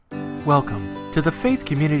Welcome to the Faith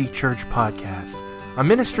Community Church Podcast, a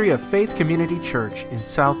ministry of Faith Community Church in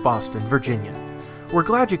South Boston, Virginia. We're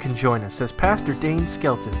glad you can join us as Pastor Dane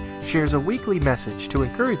Skelton shares a weekly message to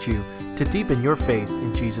encourage you to deepen your faith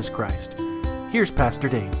in Jesus Christ. Here's Pastor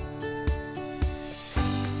Dane.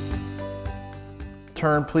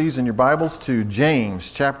 Turn, please, in your Bibles to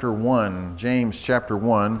James chapter 1. James chapter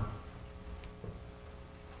 1,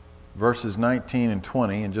 verses 19 and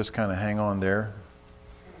 20, and just kind of hang on there.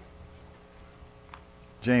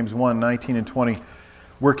 James 1, 19 and 20.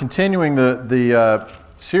 We're continuing the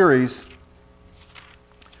series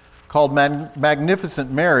called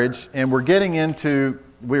Magnificent Marriage, and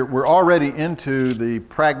we're already into the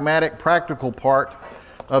pragmatic, practical part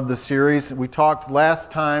of the series. We talked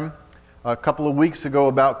last time, a couple of weeks ago,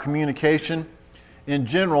 about communication in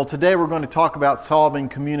general. Today we're going to talk about solving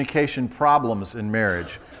communication problems in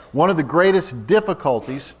marriage. One of the greatest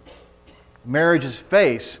difficulties marriages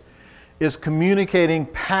face is communicating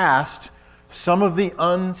past some of the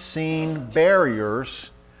unseen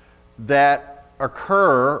barriers that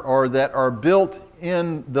occur or that are built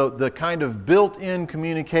in the kind of built-in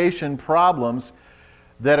communication problems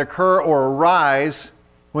that occur or arise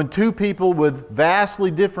when two people with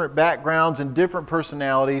vastly different backgrounds and different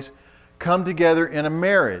personalities come together in a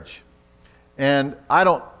marriage. And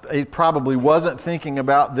he probably wasn't thinking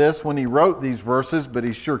about this when he wrote these verses, but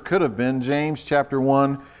he sure could have been. James chapter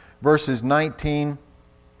 1, verses 19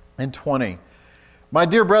 and 20. My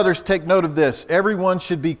dear brothers, take note of this. Everyone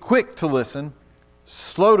should be quick to listen,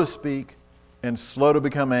 slow to speak, and slow to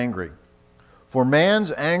become angry. For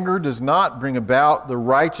man's anger does not bring about the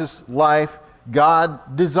righteous life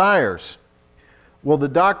God desires. Well, the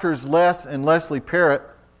doctors Les and Leslie Parrott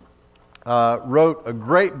wrote a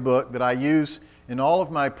great book that I use in all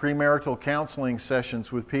of my premarital counseling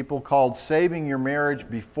sessions with people called Saving Your Marriage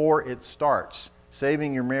Before It Starts.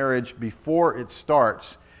 Saving Your Marriage Before It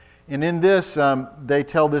Starts. And in this, they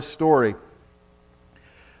tell this story.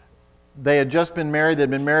 They had just been married. They'd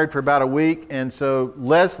been married for about a week. And so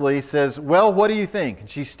Leslie says, well, what do you think? And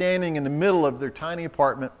she's standing in the middle of their tiny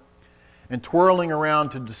apartment and twirling around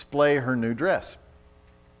to display her new dress.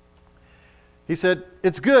 He said,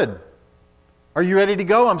 it's good. Are you ready to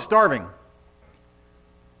go? I'm starving.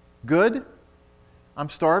 Good? I'm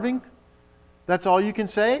starving? That's all you can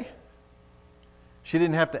say? She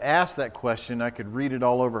didn't have to ask that question. I could read it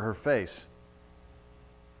all over her face.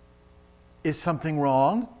 Is something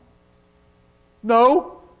wrong?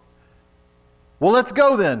 No. Well, let's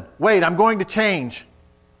go then. Wait, I'm going to change.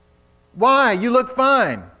 Why? You look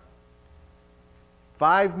fine.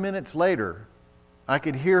 5 minutes later, I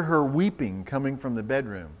could hear her weeping coming from the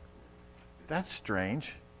bedroom. That's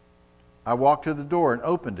strange. I walked to the door and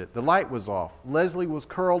opened it. The light was off. Leslie was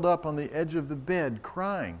curled up on the edge of the bed,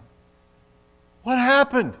 crying. What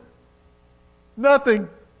happened? Nothing.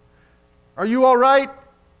 Are you all right?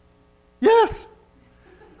 Yes.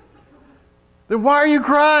 Then why are you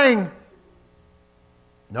crying?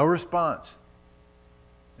 No response.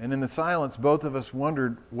 And in the silence, both of us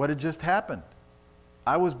wondered what had just happened.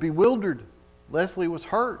 I was bewildered. Leslie was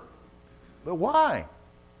hurt. But why?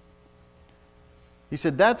 He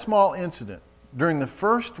said that small incident during the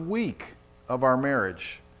first week of our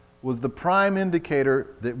marriage was the prime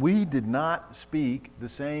indicator that we did not speak the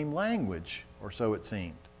same language, or so it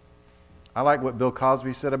seemed. I like what Bill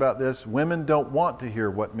Cosby said about this. Women don't want to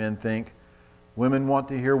hear what men think. Women want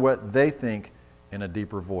to hear what they think in a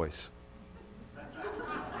deeper voice.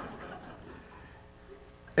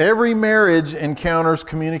 Every marriage encounters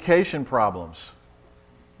communication problems,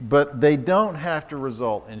 but they don't have to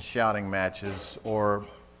result in shouting matches or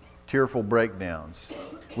tearful breakdowns.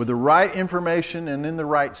 With the right information and in the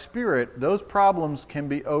right spirit, those problems can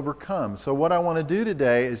be overcome. So what I want to do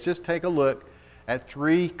today is just take a look at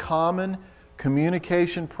 3 common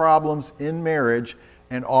communication problems in marriage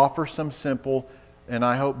and offer some simple and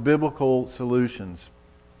I hope biblical solutions.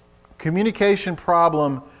 Communication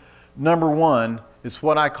problem number 1 is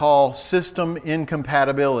what I call system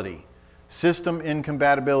incompatibility. System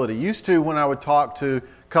incompatibility. Used to, when I would talk to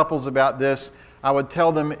couples about this, I would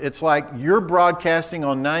tell them it's like you're broadcasting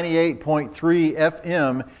on 98.3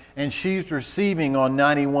 FM and she's receiving on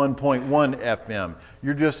 91.1 FM.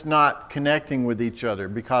 You're just not connecting with each other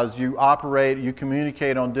because you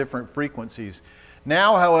communicate on different frequencies.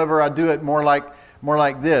 Now, however, I do it more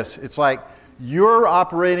like this. It's like you're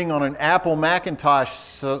operating on an Apple Macintosh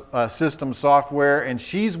system software and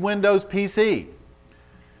she's Windows PC.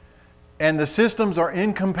 And the systems are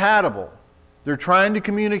incompatible. They're trying to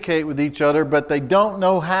communicate with each other, but they don't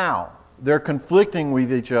know how. They're conflicting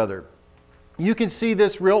with each other. You can see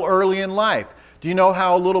this real early in life. Do you know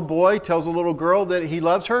how a little boy tells a little girl that he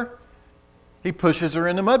loves her? He pushes her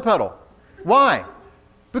in the mud puddle. Why?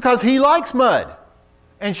 Because he likes mud,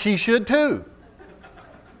 and she should too.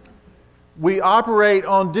 We operate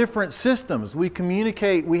on different systems. We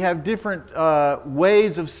communicate. We have different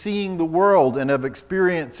ways of seeing the world and of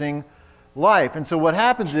experiencing life. And so what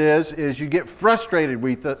happens is you get frustrated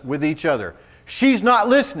with each other. She's not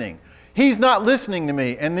listening. He's not listening to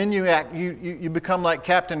me. And then you become like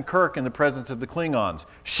Captain Kirk in the presence of the Klingons.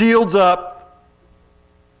 Shields up.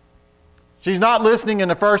 She's not listening in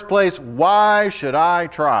the first place. Why should I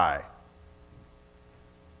try?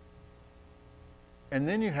 And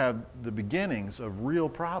then you have the beginnings of real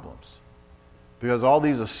problems. Because all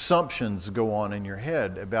these assumptions go on in your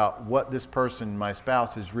head about what this person, my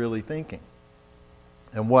spouse, is really thinking.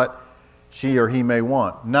 And what she or he may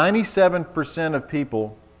want. 97% of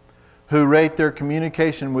people who rate their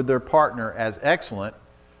communication with their partner as excellent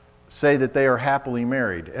say that they are happily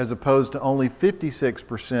married, as opposed to only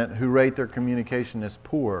 56% who rate their communication as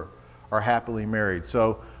poor are happily married.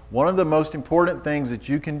 So one of the most important things that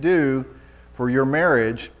you can do for your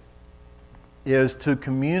marriage is to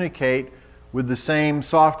communicate with the same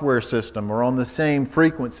software system or on the same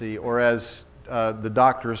frequency, or as the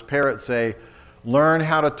doctors parrot say, learn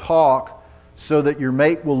how to talk so that your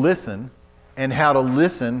mate will listen, and how to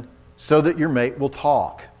listen so that your mate will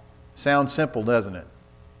talk. Sounds simple, doesn't it?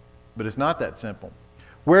 But it's not that simple.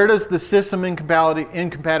 Where does the system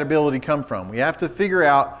incompatibility come from? We have to figure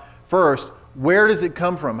out first, where does it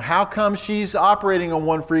come from? How come she's operating on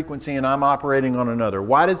one frequency and I'm operating on another?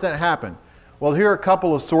 Why does that happen? Well, here are a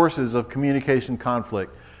couple of sources of communication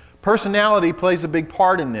conflict. Personality plays a big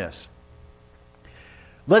part in this.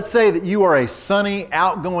 Let's say that you are a sunny,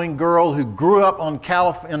 outgoing girl who grew up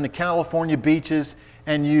in the California beaches,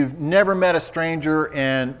 and you've never met a stranger,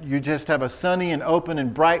 and you just have a sunny and open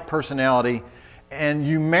and bright personality, and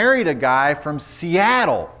you married a guy from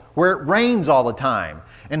Seattle where it rains all the time,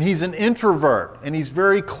 and he's an introvert, and he's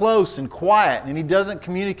very close and quiet, and he doesn't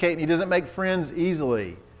communicate, and he doesn't make friends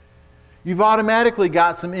easily. You've automatically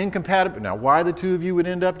got some incompatibility. Now, why the two of you would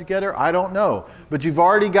end up together, I don't know. But you've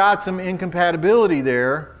already got some incompatibility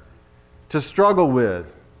there to struggle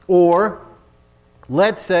with. Or,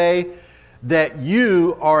 let's say that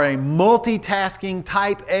you are a multitasking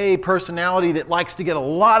type A personality that likes to get a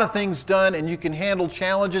lot of things done, and you can handle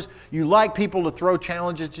challenges. You like people to throw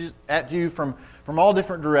challenges at you from all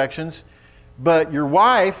different directions. But your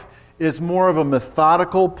wife is more of a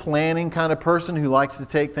methodical, planning kind of person who likes to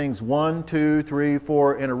take things 1, 2, 3,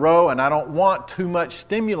 4 in a row, and I don't want too much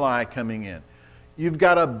stimuli coming in. You've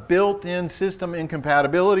got a built-in system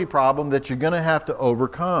incompatibility problem that you're going to have to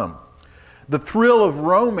overcome. The thrill of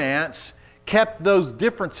romance kept those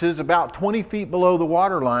differences about 20 feet below the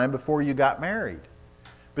waterline before you got married.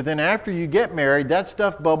 But then after you get married, that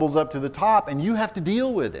stuff bubbles up to the top and you have to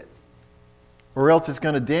deal with it, or else it's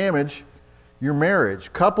going to damage your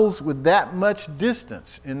marriage. Couples with that much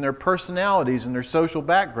distance in their personalities and their social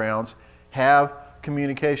backgrounds have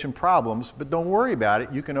communication problems, but don't worry about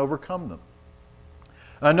it. You can overcome them.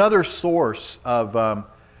 Another source of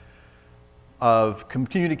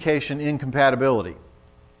communication incompatibility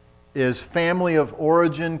is family of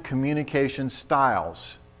origin communication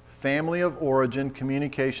styles. Family of origin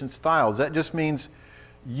communication styles. That just means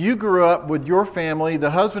you grew up with your family,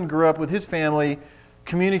 the husband grew up with his family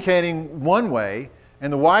communicating one way,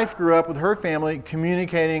 and the wife grew up with her family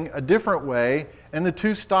communicating a different way, and the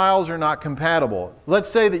two styles are not compatible. Let's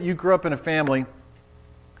say that you grew up in a family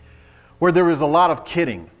where there was a lot of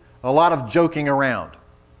kidding, a lot of joking around.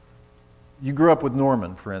 You grew up with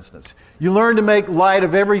Norman, for instance. You learned to make light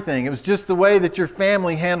of everything. It was just the way that your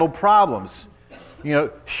family handled problems. You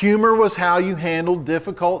know, humor was how you handled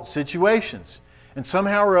difficult situations. And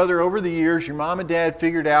somehow or other, over the years, your mom and dad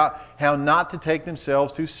figured out how not to take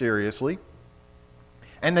themselves too seriously.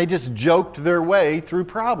 And they just joked their way through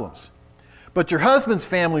problems. But your husband's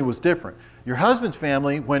family was different. Your husband's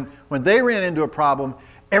family, when they ran into a problem,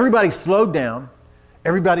 everybody slowed down.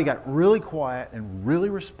 Everybody got really quiet and really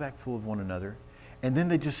respectful of one another. And then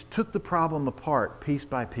they just took the problem apart piece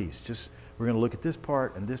by piece. Just, we're going to look at this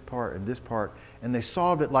part and this part and this part. And they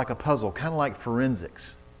solved it like a puzzle, kind of like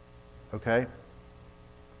forensics. Okay?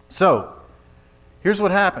 So, here's what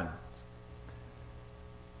happened.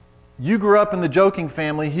 You grew up in the joking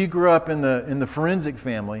family, he grew up in the forensic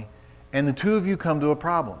family, and the two of you come to a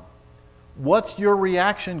problem. What's your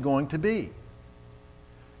reaction going to be?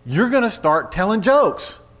 You're going to start telling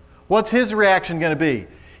jokes. What's his reaction going to be?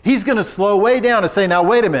 He's going to slow way down and say, now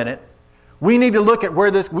wait a minute, we need to look at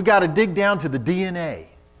we got to dig down to the DNA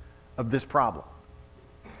of this problem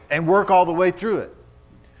and work all the way through it.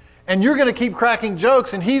 And you're going to keep cracking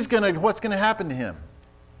jokes, and what's going to happen to him?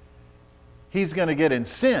 he's going to get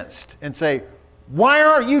incensed and say, "Why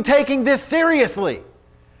aren't you taking this seriously?"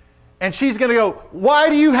 And she's going to go, "Why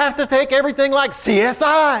do you have to take everything like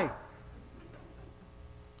CSI?"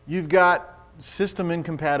 You've got system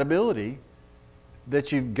incompatibility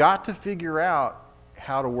that you've got to figure out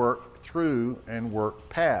how to work through and work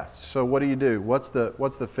past. So what do? What's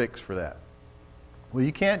the fix for that? Well,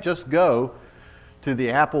 you can't just go to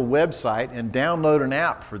the Apple website and download an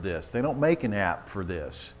app for this. They don't make an app for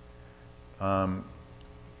this.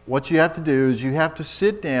 What you have to do is you have to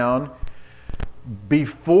sit down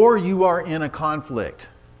before you are in a conflict.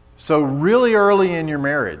 So really early in your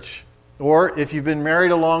marriage, or if you've been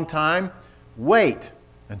married a long time, wait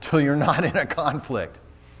until you're not in a conflict.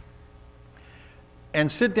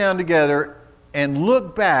 And sit down together and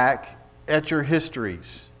look back at your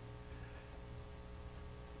histories.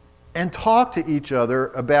 And talk to each other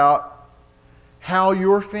about how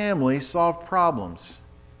your family solved problems,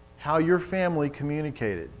 how your family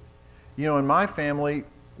communicated. You know, in my family,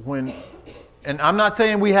 and I'm not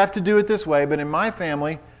saying we have to do it this way, but in my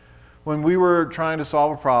family, when we were trying to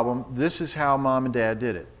solve a problem, this is how Mom and Dad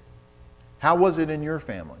did it. How was it in your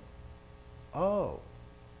family? Oh,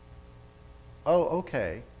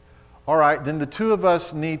 okay. All right, then the two of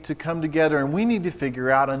us need to come together and we need to figure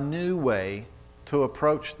out a new way to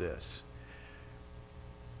approach this.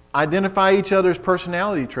 Identify each other's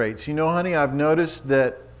personality traits. You know, honey, I've noticed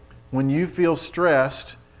that when you feel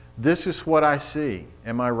stressed, this is what I see.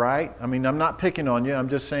 Am I right? I mean, I'm not picking on you. I'm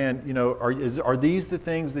just saying, you know, are these the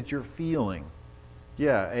things that you're feeling?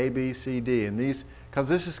 Yeah, A, B, C, D. And these, because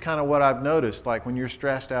this is kind of what I've noticed, like when you're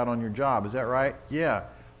stressed out on your job. Is that right? Yeah.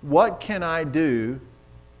 What can I do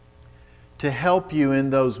to help you in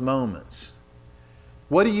those moments?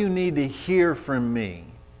 What do you need to hear from me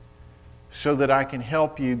so that I can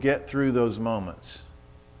help you get through those moments?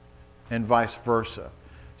 And vice versa.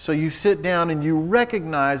 So you sit down and you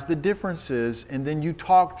recognize the differences and then you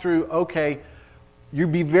talk through, okay, you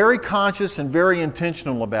be very conscious and very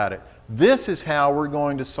intentional about it. This is how we're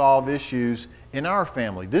going to solve issues in our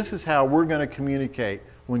family. This is how we're going to communicate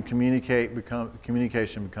when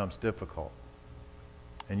communication becomes difficult.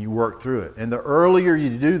 And you work through it. And the earlier you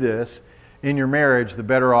do this in your marriage, the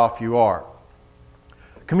better off you are.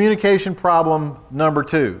 Communication problem number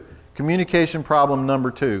 2. Communication problem number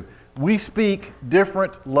 2. We speak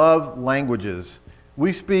different love languages.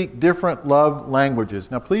 We speak different love languages.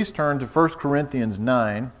 Now please turn to 1 Corinthians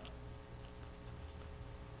 9,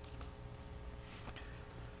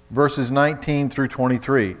 verses 19 through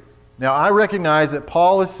 23. Now I recognize that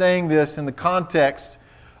Paul is saying this in the context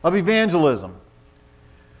of evangelism.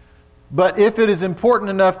 But if it is important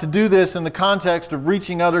enough to do this in the context of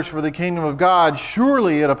reaching others for the kingdom of God,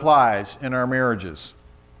 surely it applies in our marriages.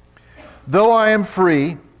 Though I am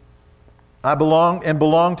free, I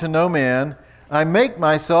belong to no man, I make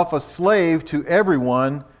myself a slave to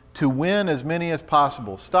everyone to win as many as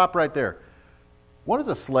possible. Stop right there. What does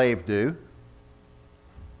a slave do?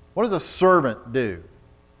 What does a servant do?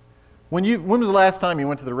 When was the last time you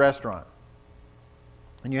went to the restaurant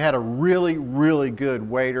and you had a really, really good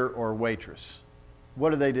waiter or waitress?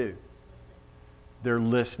 What do? They're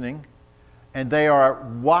listening, and they are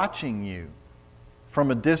watching you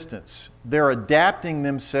from a distance. They're adapting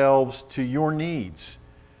themselves to your needs.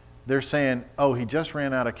 They're saying, "Oh, he just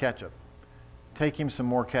ran out of ketchup. Take him some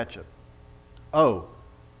more ketchup. Oh,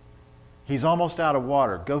 he's almost out of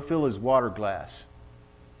water. Go fill his water glass.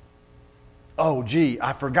 Oh, gee,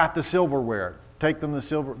 I forgot the silverware. Take them the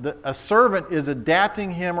silver." A servant is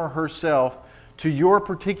adapting him or herself to your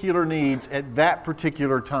particular needs at that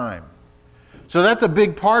particular time. So that's a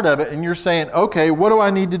big part of it, and you're saying, okay, what do I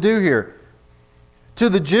need to do here? To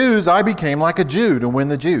the Jews, I became like a Jew to win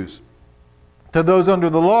the Jews. To those under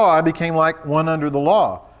the law, I became like one under the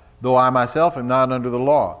law, though I myself am not under the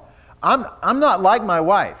law. I'm not like my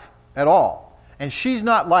wife at all, and she's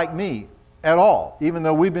not like me at all, even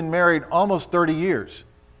though we've been married almost 30 years.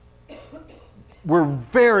 We're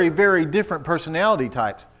very, very different personality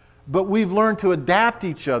types, but we've learned to adapt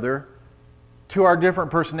each other to our different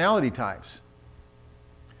personality types.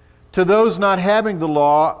 To those not having the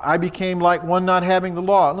law, I became like one not having the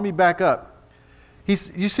law. Let me back up.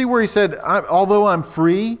 You see where he said, although I'm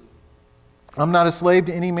free, I'm not a slave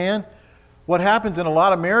to any man? What happens in a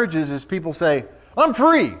lot of marriages is people say, I'm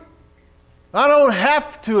free. I don't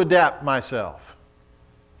have to adapt myself.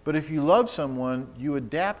 But if you love someone, you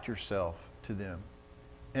adapt yourself to them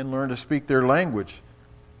and learn to speak their language.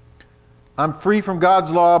 I'm free from God's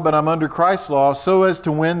law, but I'm under Christ's law, so as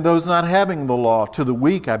to win those not having the law. To the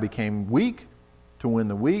weak I became weak, to win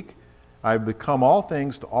the weak. I've become all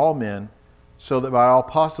things to all men, so that by all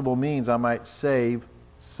possible means I might save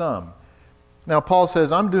some. Now, Paul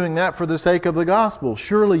says, I'm doing that for the sake of the gospel.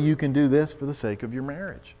 Surely you can do this for the sake of your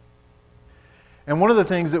marriage. And one of the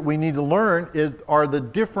things that we need to learn are the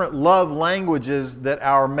different love languages that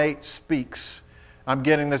our mate speaks. I'm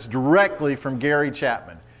getting this directly from Gary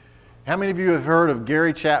Chapman. How many of you have heard of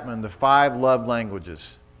Gary Chapman, the 5 love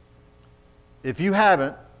languages? If you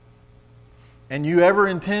haven't, and you ever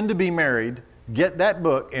intend to be married, get that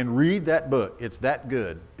book and read that book. It's that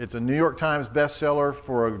good. It's a New York Times bestseller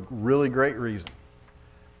for a really great reason.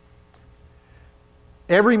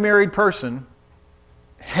 Every married person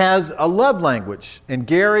has a love language, and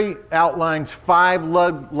Gary outlines 5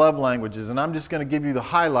 love languages, and I'm just going to give you the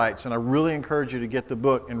highlights, and I really encourage you to get the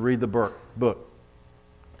book and read the book.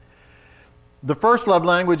 The first love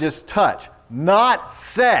language is touch, not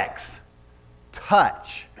sex.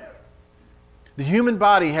 Touch. The human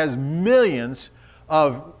body has millions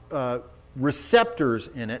of receptors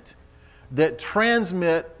in it that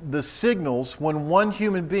transmit the signals when one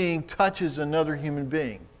human being touches another human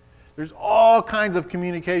being. There's all kinds of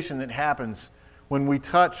communication that happens when we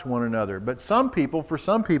touch one another. But for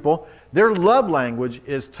some people, their love language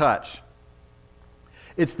is touch.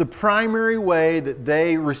 It's the primary way that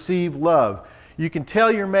they receive love. You can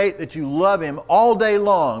tell your mate that you love him all day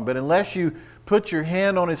long, but unless you put your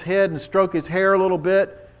hand on his head and stroke his hair a little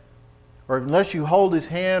bit, or unless you hold his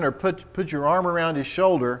hand or put your arm around his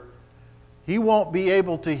shoulder, he won't be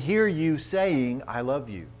able to hear you saying, I love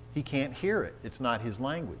you. He can't hear it. It's not his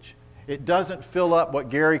language. It doesn't fill up what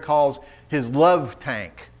Gary calls his love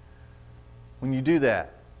tank when you do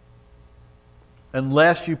that,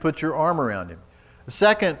 unless you put your arm around him. The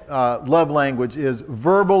second love language is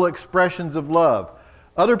verbal expressions of love.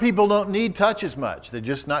 Other people don't need touch as much. They're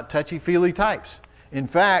just not touchy-feely types. In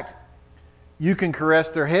fact, you can caress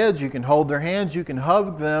their heads, you can hold their hands, you can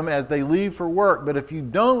hug them as they leave for work. But if you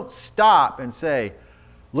don't stop and say,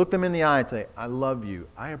 look them in the eye and say, I love you,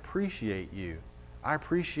 I appreciate you, I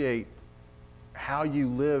appreciate how you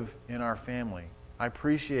live in our family, I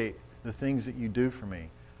appreciate the things that you do for me,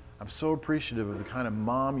 I'm so appreciative of the kind of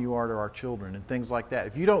mom you are to our children, and things like that.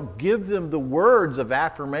 If you don't give them the words of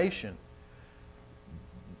affirmation,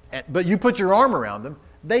 but you put your arm around them,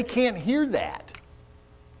 they can't hear that.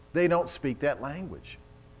 They don't speak that language.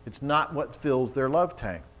 It's not what fills their love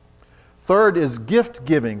tank. Third is gift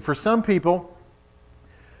giving. For some people,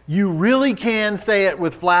 you really can say it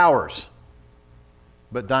with flowers,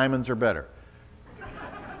 but diamonds are better.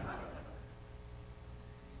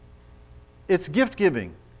 It's gift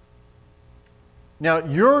giving. Now,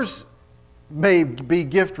 yours may be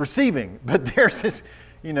gift receiving, but theirs is,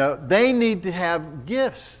 they need to have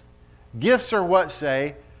gifts. Gifts are what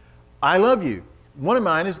say, I love you. One of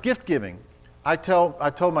mine is gift giving. I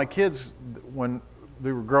told my kids when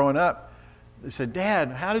they were growing up, they said,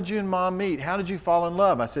 Dad, how did you and Mom meet? How did you fall in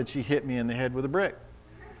love? I said, she hit me in the head with a brick.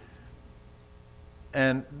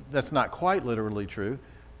 And that's not quite literally true.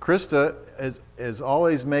 Krista is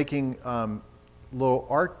always making little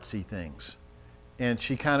artsy things. And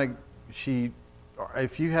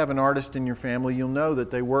if you have an artist in your family, you'll know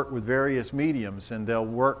that they work with various mediums, and they'll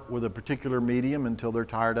work with a particular medium until they're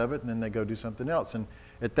tired of it, and then they go do something else. And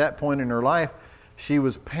at that point in her life, she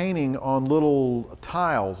was painting on little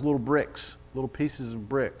tiles, little bricks, little pieces of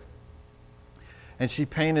brick. And she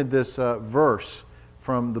painted this verse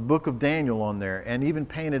from the book of Daniel on there, and even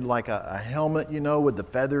painted like a helmet, with the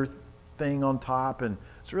feather thing on top, and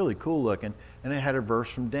it's really cool looking. And it had a verse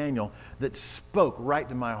from Daniel that spoke right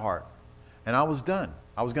to my heart. And I was done.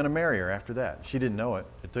 I was going to marry her after that. She didn't know it.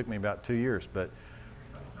 It took me about 2 years, but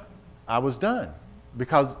I was done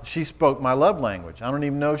because she spoke my love language. I don't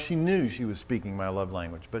even know if she knew she was speaking my love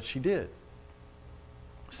language, but she did.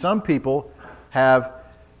 Some people have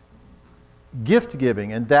gift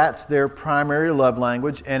giving, and that's their primary love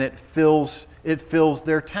language, and it fills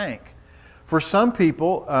their tank. For some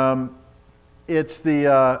people, it's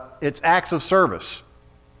acts of service.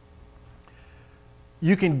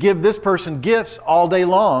 You can give this person gifts all day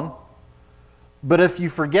long, but if you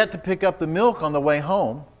forget to pick up the milk on the way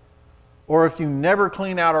home, or if you never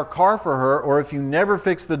clean out her car for her, or if you never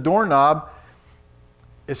fix the doorknob,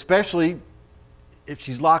 especially if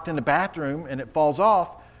she's locked in the bathroom and it falls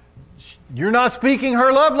off, you're not speaking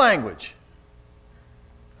her love language.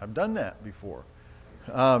 I've done that before.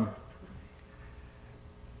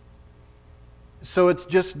 So it's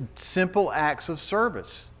just simple acts of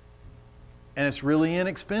service. And it's really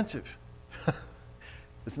inexpensive.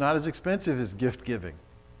 It's not as expensive as gift giving.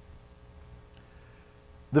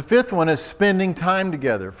 The fifth one is spending time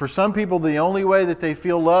together. For some people, the only way that they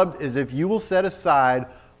feel loved is if you will set aside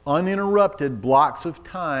uninterrupted blocks of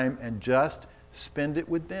time and just spend it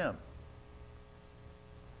with them.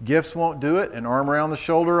 Gifts won't do it. An arm around the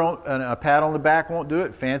shoulder and a pat on the back won't do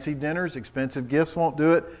it. Fancy dinners, expensive gifts won't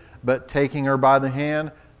do it. But taking her by the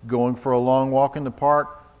hand, going for a long walk in the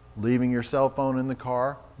park, leaving your cell phone in the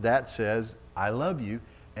car, that says, I love you,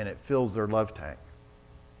 and it fills their love tank.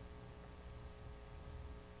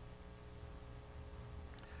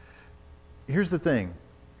 Here's the thing.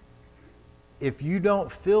 If you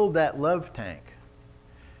don't fill that love tank,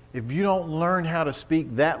 if you don't learn how to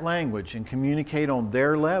speak that language and communicate on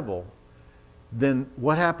their level, then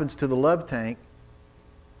what happens to the love tank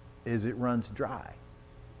is it runs dry.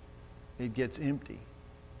 It gets empty.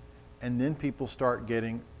 And then people start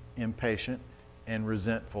getting impatient and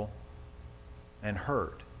resentful and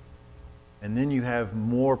hurt. And then you have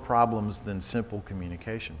more problems than simple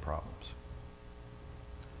communication problems.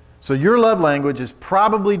 So your love language is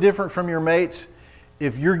probably different from your mate's.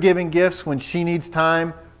 If you're giving gifts when she needs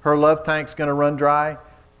time, her love tank's going to run dry.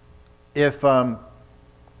 If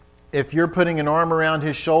you're putting an arm around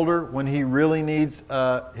his shoulder when he really needs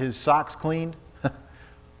his socks cleaned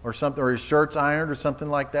or something, or his shirts ironed or something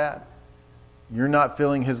like that, you're not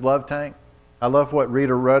filling his love tank. I love what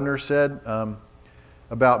Rita Rudner said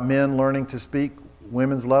about men learning to speak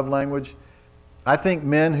women's love language. I think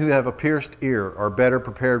men who have a pierced ear are better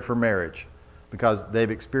prepared for marriage because they've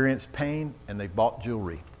experienced pain and they've bought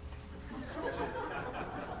jewelry.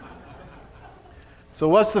 So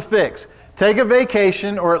what's the fix? Take a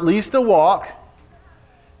vacation or at least a walk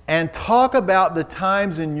and talk about the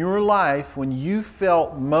times in your life when you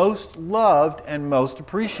felt most loved and most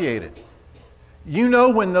appreciated. You know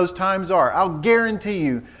when those times are. I'll guarantee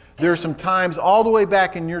you there are some times all the way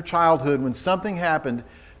back in your childhood when something happened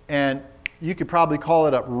and you could probably call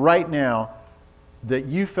it up right now that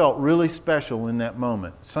you felt really special in that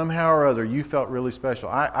moment. Somehow or other you felt really special.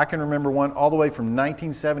 I can remember one all the way from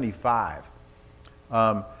 1975.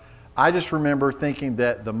 I just remember thinking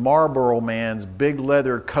that the Marlboro Man's big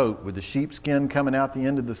leather coat with the sheepskin coming out the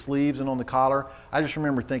end of the sleeves and on the collar, I just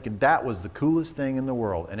remember thinking that was the coolest thing in the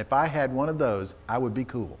world. And if I had one of those, I would be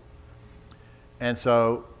cool. And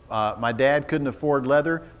so my dad couldn't afford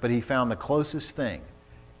leather, but he found the closest thing.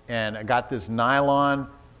 And I got this nylon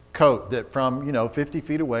coat that from, 50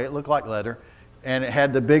 feet away, it looked like leather. And it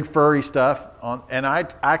had the big furry stuff on. And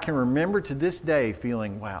I can remember to this day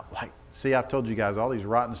feeling, wow, see, I've told you guys all these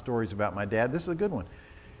rotten stories about my dad. This is a good one.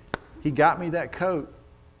 He got me that coat,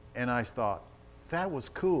 and I thought, that was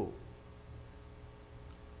cool.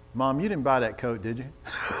 Mom, you didn't buy that coat, did you?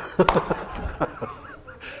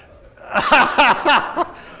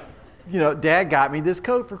 Dad got me this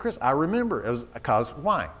coat for Christmas. I remember. It was because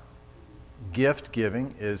why? Gift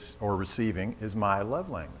giving or receiving is my love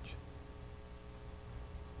language.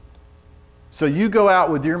 So you go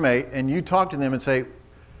out with your mate, and you talk to them and say,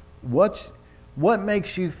 what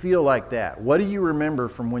makes you feel like that? What do you remember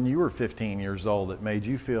from when you were 15 years old that made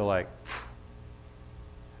you feel like,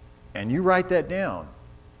 and you write that down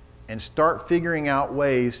and start figuring out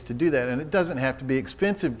ways to do that. And it doesn't have to be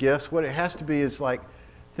expensive gifts. What it has to be is like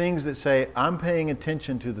things that say, I'm paying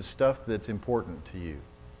attention to the stuff that's important to you.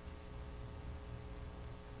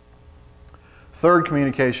 Third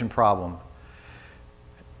communication problem.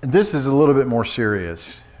 This is a little bit more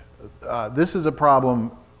serious. This is a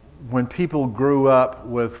problem when people grew up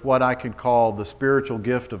with what I could call the spiritual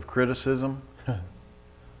gift of criticism.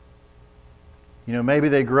 Maybe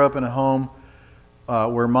they grew up in a home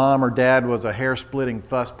where mom or dad was a hair-splitting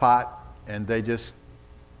fuss pot and they just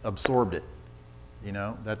absorbed it.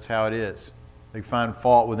 That's how it is. They find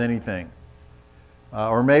fault with anything.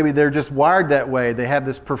 Or maybe they're just wired that way. They have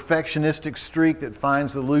this perfectionistic streak that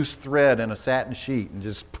finds the loose thread in a satin sheet and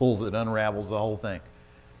just pulls it, unravels the whole thing.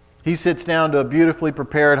 He sits down to a beautifully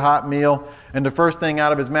prepared hot meal, and the first thing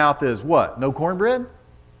out of his mouth is, what? No cornbread?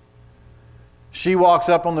 She walks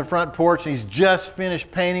up on the front porch, and he's just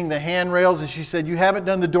finished painting the handrails, and she said, you haven't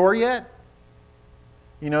done the door yet?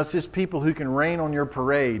 It's just people who can rain on your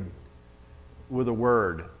parade with a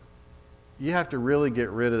word. You have to really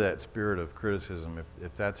get rid of that spirit of criticism.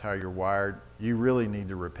 If that's how you're wired, you really need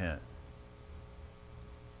to repent.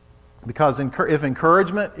 Because if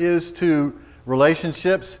encouragement is to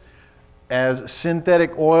relationships as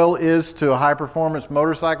synthetic oil is to a high-performance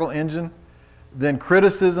motorcycle engine, then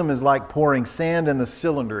criticism is like pouring sand in the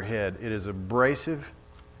cylinder head. It is abrasive,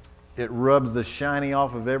 it rubs the shiny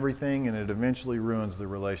off of everything, and it eventually ruins the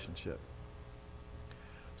relationship.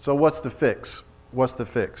 So what's the fix? What's the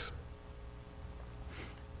fix?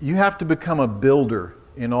 You have to become a builder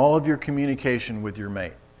in all of your communication with your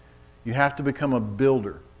mate. You have to become a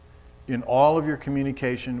builder in all of your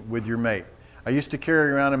communication with your mate. I used to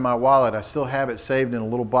carry around in my wallet, I still have it saved in a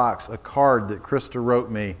little box, a card that Krista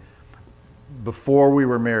wrote me before we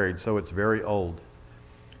were married, so it's very old.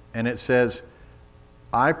 And it says,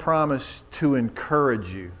 I promise to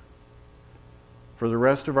encourage you for the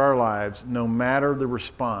rest of our lives, no matter the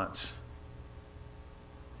response.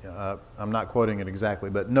 I'm not quoting it exactly,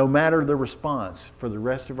 but no matter the response, for the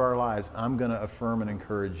rest of our lives, I'm going to affirm and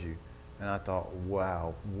encourage you. And I thought,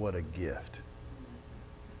 wow, what a gift.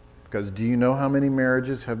 Because do you know how many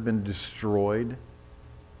marriages have been destroyed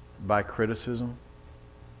by criticism?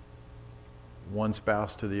 One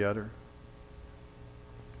spouse to the other.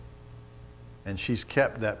 And she's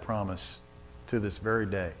kept that promise to this very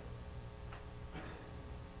day.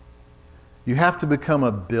 You have to become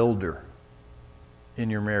a builder in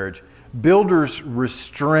your marriage. Builders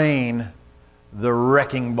restrain the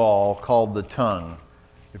wrecking ball called the tongue.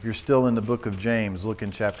 If you're still in the book of James, look in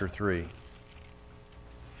chapter 3.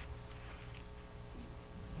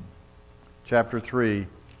 Chapter 3,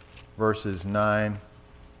 verses 9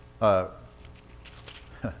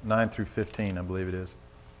 through 15, I believe it is.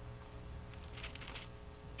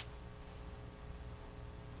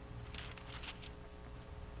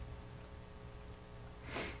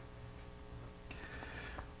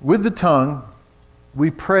 With the tongue, we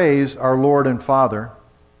praise our Lord and Father,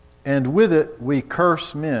 and with it we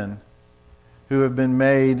curse men who have been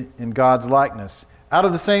made in God's likeness. Out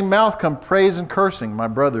of the same mouth come praise and cursing. My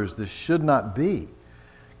brothers, this should not be.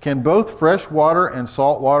 Can both fresh water and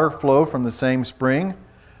salt water flow from the same spring?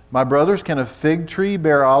 My brothers, can a fig tree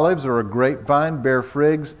bear olives or a grapevine bear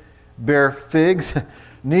figs?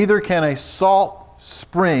 Neither can a salt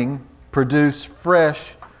spring produce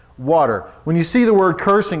fresh water. When you see the word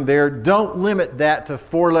cursing there, don't limit that to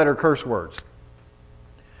 4-letter curse words.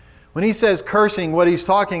 When he says cursing, what he's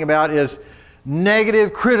talking about is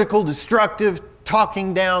negative, critical, destructive,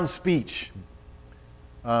 talking down speech.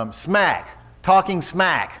 Talking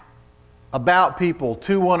smack about people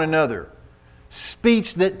to one another.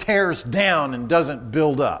 Speech that tears down and doesn't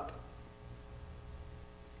build up.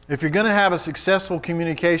 If you're going to have a successful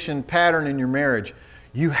communication pattern in your marriage,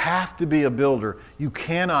 you have to be a builder. You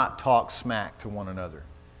cannot talk smack to one another.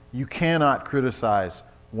 You cannot criticize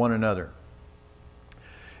one another.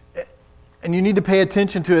 And you need to pay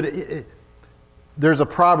attention to it. There's a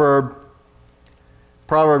proverb,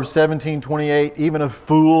 Proverbs 17:28, even a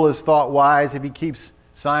fool is thought wise if he keeps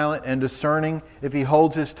silent, and discerning if he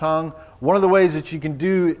holds his tongue. One of the ways that you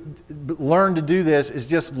can learn to do this is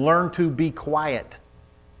just learn to be quiet.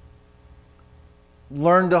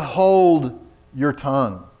 Learn to hold your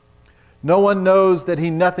tongue. No one knows that he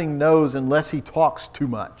nothing knows unless he talks too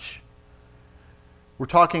much. We're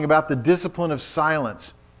talking about the discipline of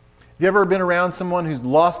silence. Have you ever been around someone who's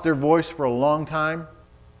lost their voice for a long time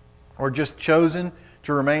or just chosen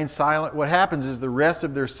to remain silent? What happens is the rest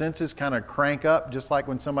of their senses kind of crank up, just like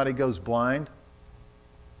when somebody goes blind.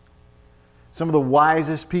 Some of the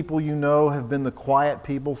wisest people you know have been the quiet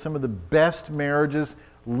people. Some of the best marriages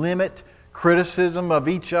limit criticism of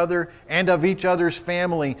each other and of each other's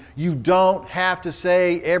family. You don't have to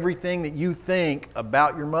say everything that you think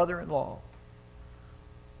about your mother-in-law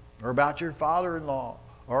or about your father-in-law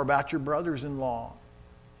or about your brothers-in-law.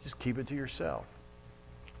 Just keep it to yourself.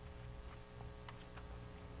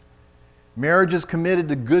 Marriage is committed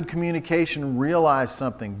to good communication. Realize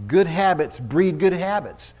something. Good habits breed good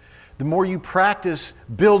habits. The more you practice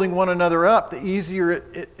building one another up, the easier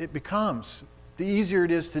it becomes. The easier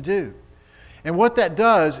it is to do. And what that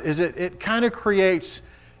does is it kind of creates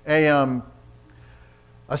a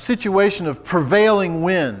situation of prevailing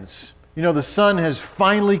winds. You know, the sun has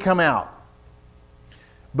finally come out.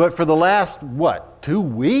 But for the last, 2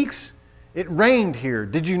 weeks? It rained here.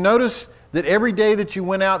 Did you notice that every day that you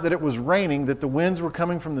went out that it was raining, that the winds were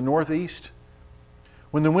coming from the northeast?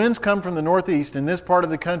 When the winds come from the northeast in this part of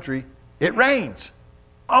the country, it rains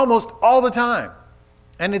almost all the time.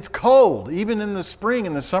 And it's cold, even in the spring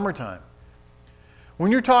and the summertime.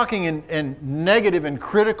 When you're talking in negative and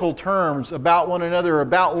critical terms about one another,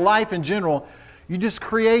 about life in general, you just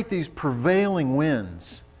create these prevailing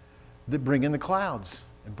winds that bring in the clouds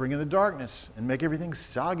and bring in the darkness and make everything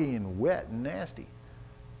soggy and wet and nasty.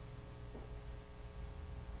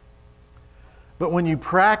 But when you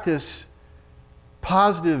practice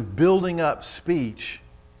positive building up speech,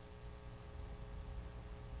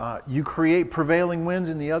 you create prevailing winds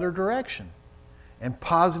in the other direction. And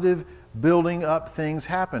positive building up things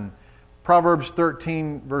happen. Proverbs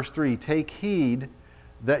 13 verse 3, take heed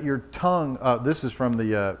that your tongue, this is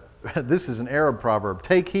an Arab proverb,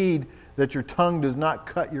 take heed that your tongue does not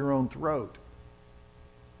cut your own throat.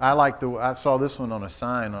 I saw this one on a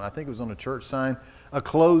sign, I think it was on a church sign, a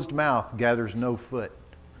closed mouth gathers no foot.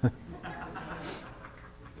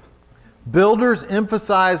 Builders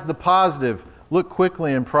emphasize the positive. Look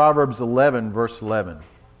quickly in Proverbs 11, verse 11.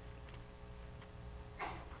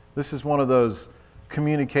 This is one of those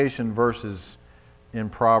communication verses in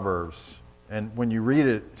Proverbs. And when you read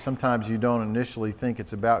it, sometimes you don't initially think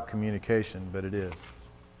it's about communication, but it is.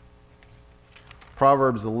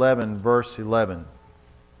 Proverbs 11, verse 11.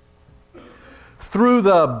 Through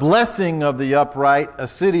the blessing of the upright, a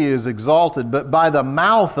city is exalted, but by the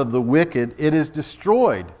mouth of the wicked, it is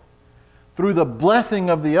destroyed. Through the blessing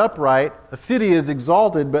of the upright, a city is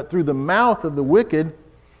exalted, but through the mouth of the wicked,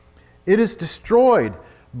 it is destroyed.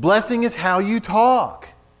 Blessing is how you talk.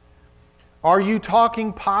 Are you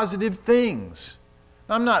talking positive things?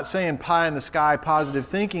 I'm not saying pie in the sky positive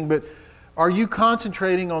thinking, but are you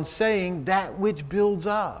concentrating on saying that which builds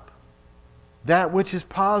up, that which is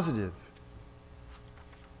positive?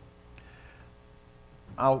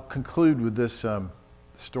 I'll conclude with this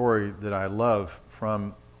story that I love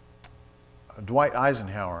from Dwight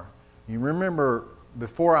Eisenhower. You remember,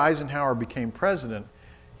 before Eisenhower became president,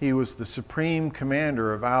 he was the supreme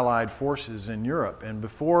commander of Allied forces in Europe. And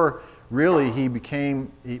before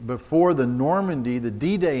before the Normandy, the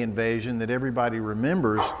D-Day invasion that everybody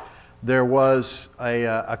remembers, there was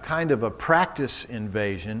a kind of a practice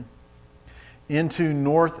invasion into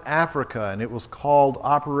North Africa, and it was called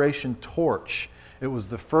Operation Torch. It was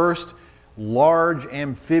the first large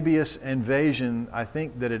amphibious invasion, I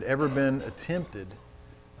think, that had ever been attempted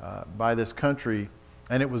by this country,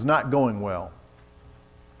 and it was not going well.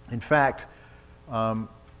 In fact,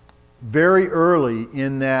 very early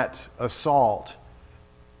in that assault,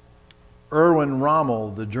 Erwin Rommel,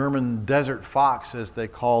 the German Desert Fox, as they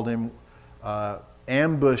called him,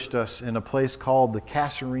 ambushed us in a place called the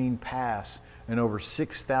Kasserine Pass, and over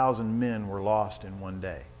 6,000 men were lost in one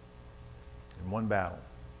day, in one battle.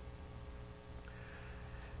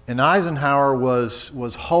 And Eisenhower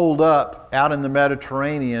was holed up out in the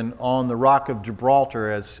Mediterranean on the Rock of Gibraltar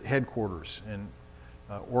as headquarters, and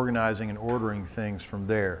organizing and ordering things from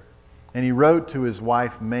there. And he wrote to his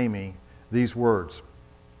wife, Mamie, these words: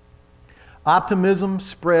 "Optimism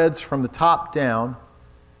spreads from the top down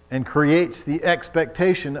and creates the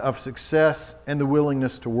expectation of success and the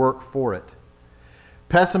willingness to work for it.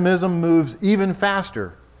 Pessimism moves even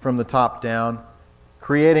faster from the top down,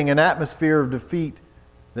 creating an atmosphere of defeat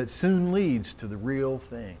that soon leads to the real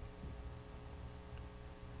thing."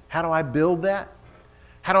 How do I build that?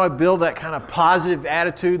 How do I build that kind of positive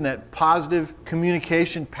attitude and that positive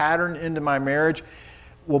communication pattern into my marriage?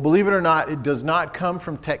 Well, believe it or not, it does not come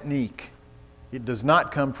from technique. It does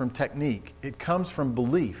not come from technique. It comes from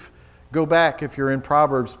belief. Go back, if you're in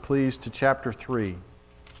Proverbs, please, to chapter 3.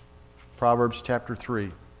 Proverbs chapter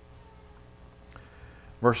 3.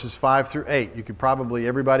 Verses 5 through 8. You could probably,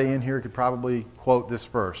 everybody in here could probably quote this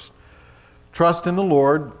verse. "Trust in the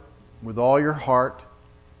Lord with all your heart,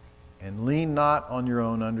 and lean not on your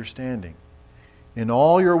own understanding. In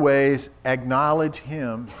all your ways acknowledge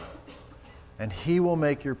Him, and He will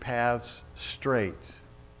make your paths straight."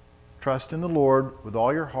 Trust in the Lord with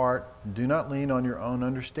all your heart, and do not lean on your own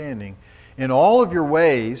understanding. In all of your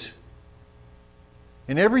ways,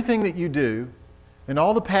 in everything that you do, in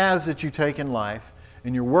all the paths that you take in life,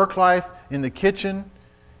 in your work life, in the kitchen,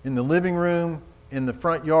 in the living room, in the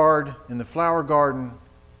front yard, in the flower garden,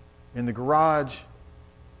 in the garage,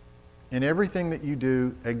 in everything that you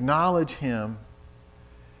do, acknowledge Him,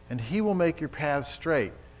 and He will make your paths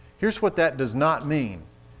straight. Here's what that does not mean.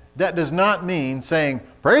 That does not mean saying,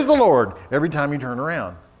 "Praise the Lord," every time you turn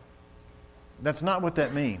around. That's not what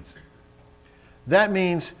that means. That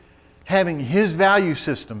means having His value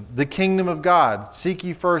system, the kingdom of God. Seek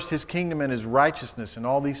ye first His kingdom and His righteousness, and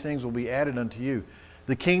all these things will be added unto you.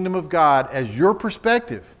 The kingdom of God as your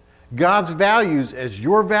perspective, God's values as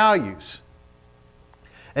your values.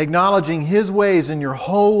 Acknowledging His ways in your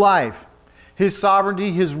whole life, His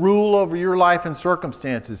sovereignty, His rule over your life and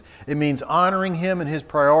circumstances. It means honoring Him and His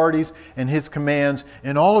priorities and His commands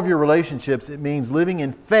in all of your relationships. It means living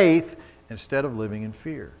in faith instead of living in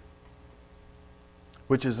fear,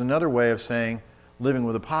 which is another way of saying living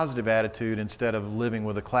with a positive attitude instead of living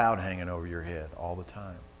with a cloud hanging over your head all the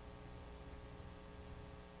time.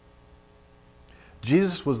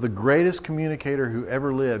 Jesus was the greatest communicator who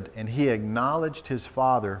ever lived, and He acknowledged His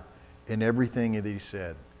Father in everything that He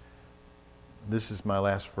said. This is my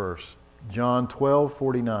last verse. John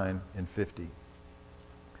 12:49 and 50.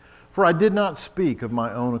 "For I did not speak of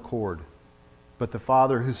my own accord, but the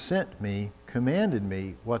Father who sent me commanded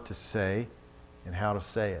me what to say and how to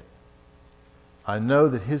say it. I know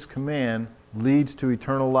that His command leads to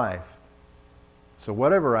eternal life. So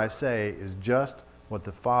whatever I say is just what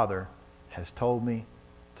the Father has told me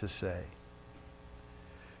to say."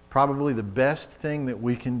 probably the best thing that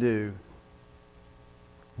we can do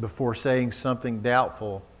before saying something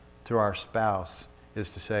doubtful to our spouse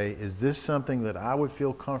is to say, is this something that I would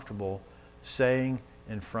feel comfortable saying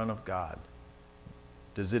in front of God?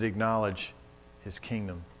 Does it acknowledge His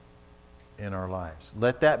kingdom in our lives?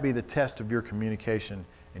 Let that be the test of your communication,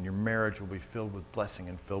 and your marriage will be filled with blessing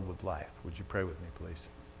and filled with life. Would you pray with me, please?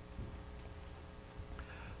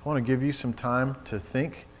 I want to give you some time to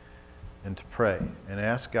think and to pray and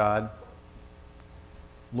ask God,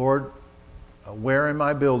 Lord, where am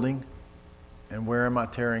I building and where am I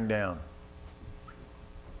tearing down?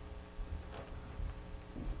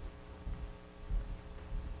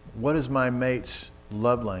 What is my mate's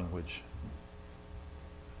love language?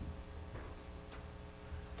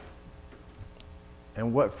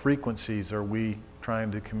 And what frequencies are we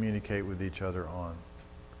trying to communicate with each other on?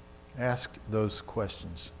 Ask those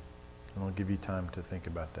questions, and I'll give you time to think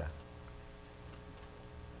about that.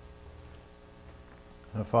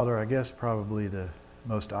 Now, Father, I guess probably the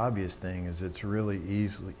most obvious thing is it's really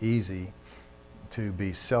easy to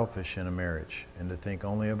be selfish in a marriage and to think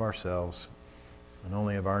only of ourselves and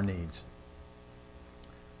only of our needs.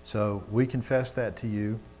 So we confess that to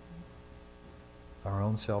you, our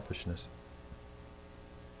own selfishness.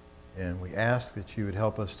 And we ask that you would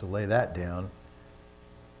help us to lay that down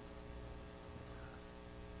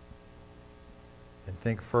and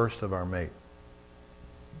think first of our mate.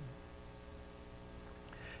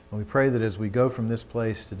 And we pray that as we go from this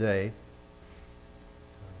place today,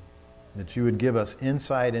 that you would give us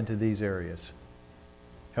insight into these areas.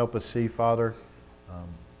 Help us see, Father,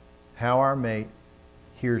 how our mate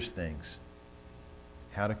hears things,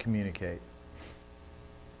 how to communicate.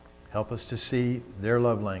 Help us to see their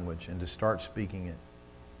love language and to start speaking it.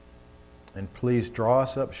 And please draw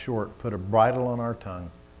us up short, put a bridle on our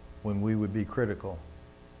tongue when we would be critical,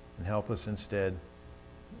 and help us instead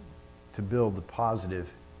to build the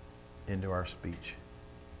positive into our speech.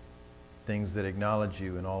 Things that acknowledge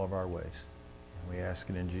you in all of our ways. And we ask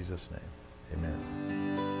it in Jesus' name. Amen.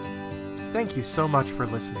 Thank you so much for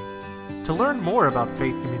listening. To learn more about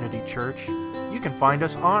Faith Community Church, you can find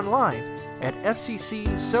us online at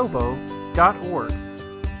fccsobo.org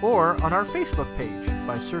or on our Facebook page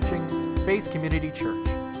by searching Faith Community Church.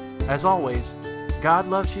 As always, God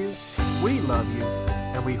loves you, we love you,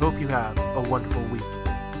 and we hope you have a wonderful week.